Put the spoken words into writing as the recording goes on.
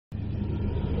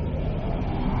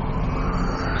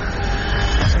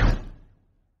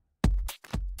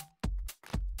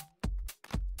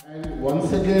And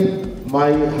once again,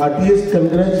 my heartiest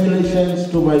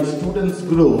congratulations to my students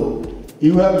group.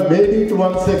 You have made it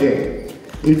once again.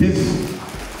 It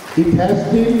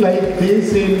has been like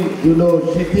this in,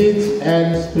 Kshitij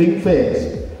and Spring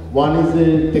Fest. One is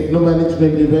a techno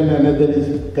management event, another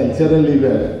is cultural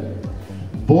event.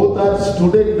 Both are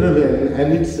student driven,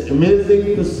 and it's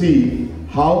amazing to see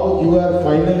how you are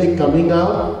finally coming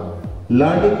out,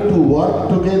 learning to work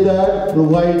together,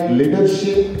 provide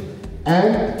leadership,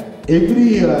 and every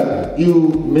year you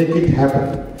make it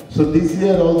happen. So this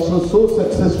year also so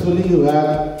successfully you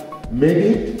have made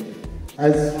it.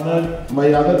 As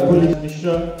my other colleague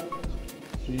Mishra,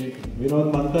 Sri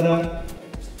Vinod Mankara,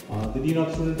 the Dean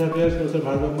of Student Affairs, Professor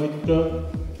Bhargav Maitra,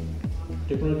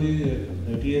 Technology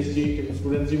TSG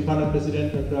Student Gymkhana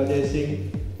President Dr. Ajay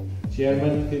Singh,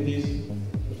 Chairman Kshitij,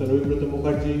 Professor Ravibrata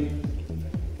Mukherjee,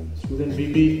 Student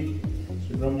VP,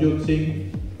 Sri Ramjot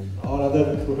Singh, all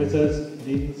other professors,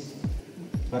 deans,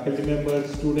 faculty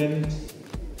members, students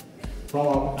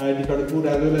from IIT Kharagpur,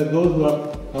 as well as those who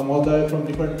have come all the way from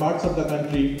different parts of the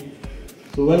country.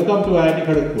 So welcome to IIT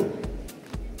Kharagpur.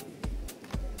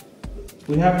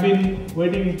 We have been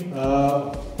waiting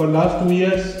for last 2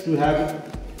 years to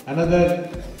have another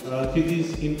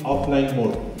Kshitij in offline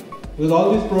mode. With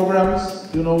all these programs,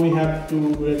 we had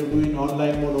to do in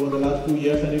online mode over the last 2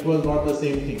 years, and it was not the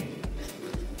same thing.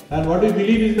 And what we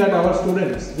believe is that our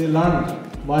students, they learn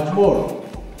much more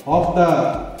of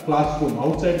the classroom,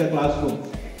 outside the classroom.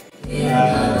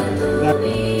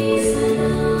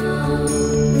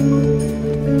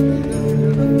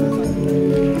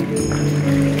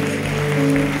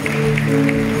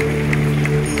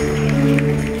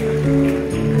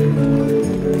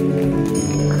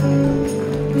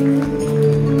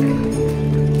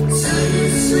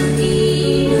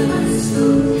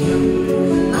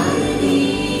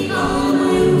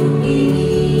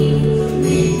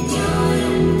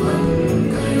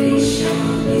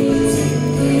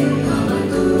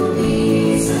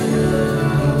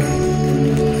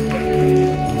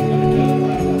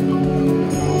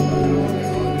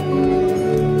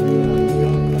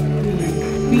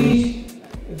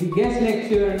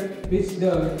 Which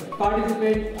the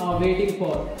participants are waiting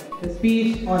for, the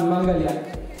speech on Mangalyaan.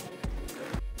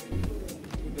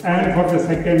 And for the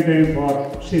second time for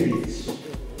Kshitij.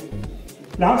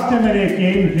 Last time when I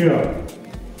came here,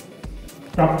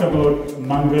 talked about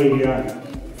Mangalyaan.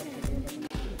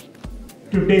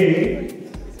 Today,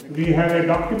 we have a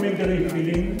documentary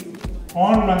film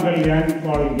on Mangalyaan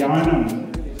called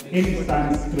Yanam in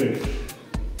Sanskrit,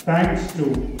 thanks to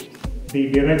the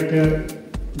director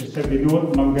Mr.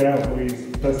 Vinod Mankara, who is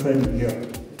present here.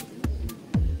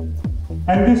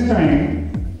 And this time,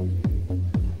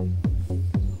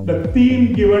 the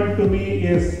theme given to me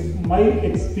is my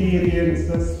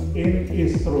experiences in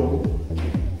ISRO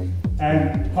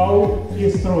and how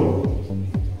ISRO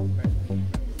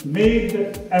made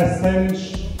the ascent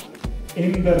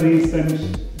in the recent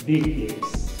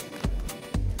decades.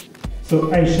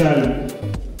 So I shall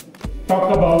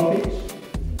talk about it,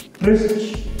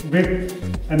 tryst with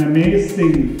an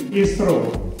amazing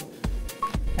ISRO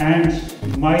and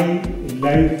my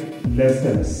life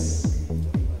lessons.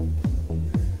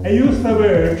 I use the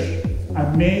word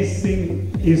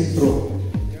amazing ISRO.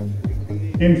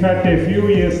 In fact, a few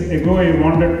years ago I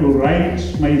wanted to write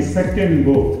my second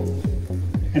book,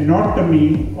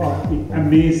 Anatomy of the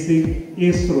Amazing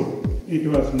ISRO. It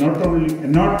was not only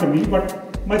anatomy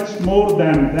but much more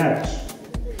than that.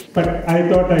 But I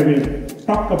thought I will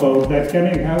talk about that. Can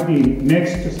I have the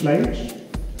next slide?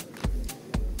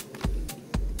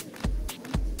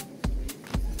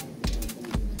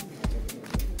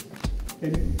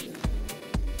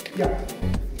 Yeah.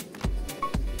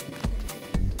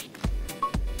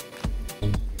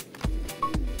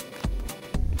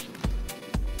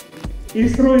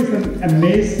 ISRO is an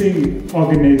amazing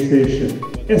organization,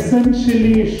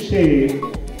 essentially shaped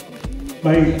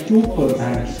by two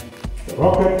persons. The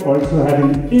rocket also had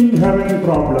an inherent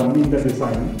problem in the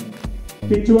design,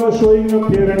 which was showing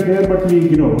up here and there, but we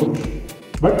ignored.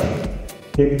 But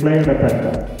it flied up at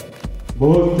that.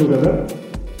 Both together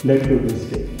led to this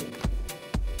day.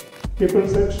 People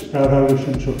said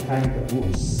Radhakrishnan should hang the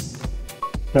boots.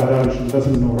 Radhakrishnan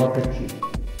doesn't know rocketry.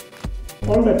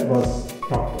 All that was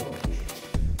talked about.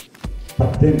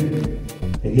 But then,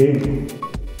 again,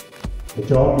 the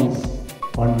job is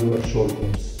on your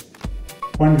shoulders.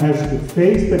 One has to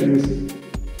face the music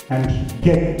and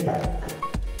get back.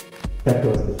 That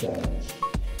was the challenge.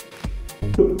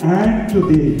 To add to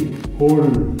the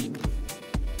whole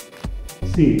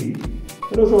scene,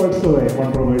 there was also a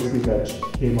controversy that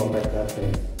came up at that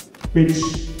time,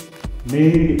 which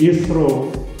made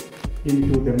ISRO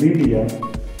into the media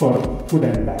for good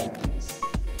and bad things.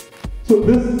 So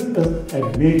this is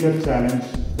a major challenge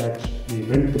that we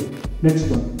went through. Next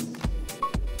one.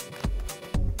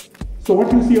 So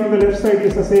what you see on the left side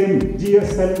is the same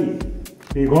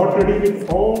GSLV. We got ready with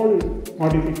all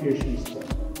modifications done.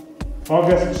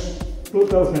 August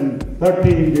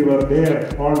 2013, we were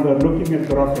there, all were looking at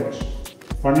the rocket.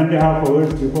 1.5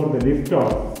 hours before the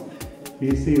liftoff,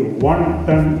 we see 1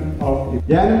 ton of...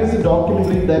 Yanam is a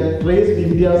documentary that traced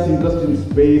India's interest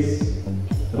in space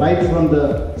right from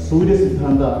the Surya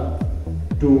Siddhanta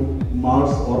to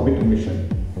Mars orbiter mission,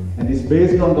 and is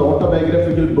based on the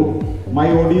autobiographical book My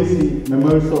Odyssey,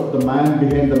 Memoirs of the Man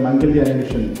Behind the Mangalyaan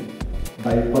Mission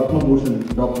by Padma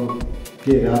Bhushan Dr.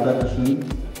 K. Radhakrishnan,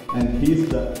 and he is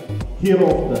the hero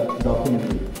of the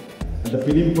documentary. And the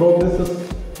film progresses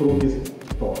through his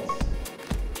thoughts.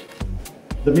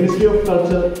 The Ministry of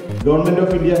Culture, Government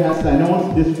of India has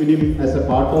announced this film as a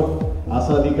part of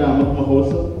Azadi Ka Amrit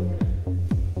Mahotsav.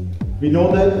 We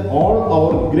know that all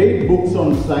our great books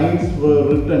on science were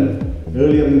written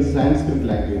earlier in Sanskrit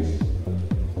language.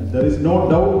 And there is no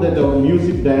doubt that our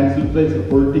music, dance, literature,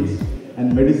 politics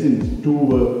and medicine too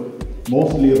were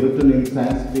mostly written in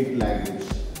Sanskrit language.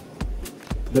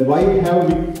 Then why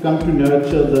have we come to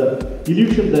nurture the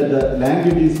illusion that the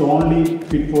language is only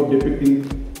fit for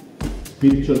depicting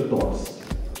spiritual thoughts?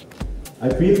 I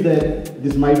feel that it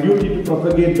is my duty to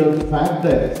propagate the fact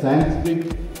that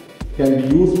Sanskrit can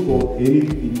be used for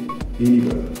anything,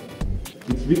 anywhere.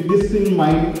 It's with this in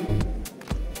mind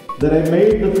that I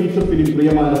made the feature film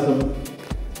Priyamanasam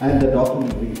and the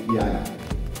documentary Yana.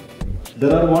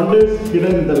 There are wonders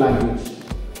hidden in the language.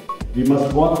 We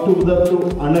must work together to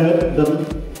unearth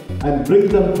them and bring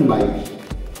them to light.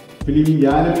 Film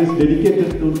Yanam is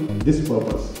dedicated to this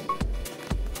purpose.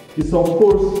 It's of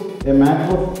course a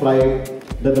matter of pride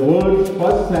that the world's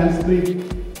first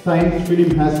Sanskrit science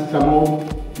film has come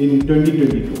out in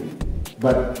 2022.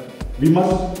 But we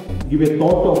must give a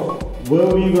thought of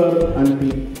where we were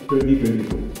until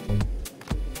 2022.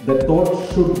 That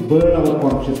thought should burn our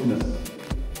consciousness.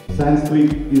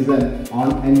 Sanskrit is an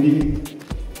unending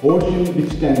ocean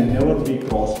which can never be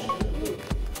crossed.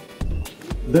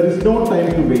 There is no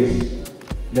time to waste.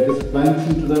 Let us plunge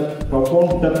into the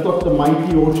profound depth of the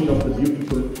mighty ocean of the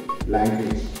beautiful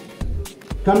language.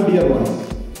 Come, dear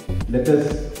ones, let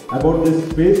us aboard this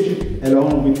spaceship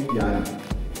along with Yana.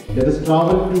 Let us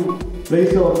travel to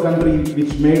place our country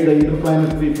which made the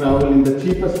interplanetary travel in the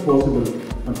cheapest possible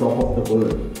on top of the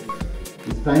world.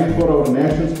 It's time for our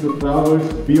nations to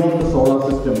traverse beyond the solar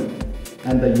system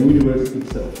and the universe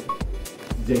itself.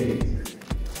 Jai Hind.